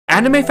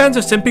Anime fans are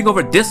simping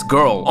over this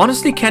girl.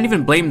 Honestly, can't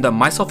even blame them,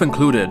 myself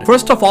included.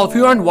 First of all, if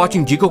you aren't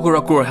watching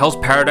Jigokuraku or Hell's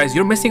Paradise,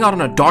 you're missing out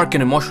on a dark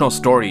and emotional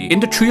story. In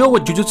the trio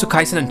with Jujutsu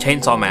Kaisen and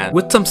Chainsaw Man,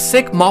 with some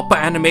sick mappa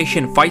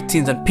animation, fight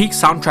scenes, and peak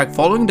soundtrack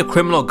following the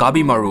criminal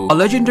Gabimaru, a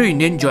legendary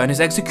ninja and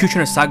his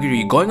executioner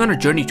Sagiri going on a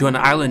journey to an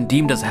island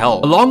deemed as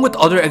hell, along with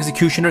other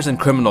executioners and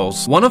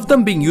criminals, one of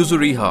them being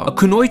Yuzuriha, a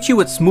kunoichi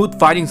with smooth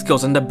fighting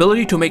skills and the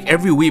ability to make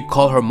every weeb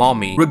call her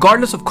mommy,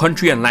 regardless of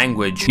country and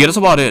language. Yeah, that's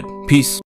about it. Peace.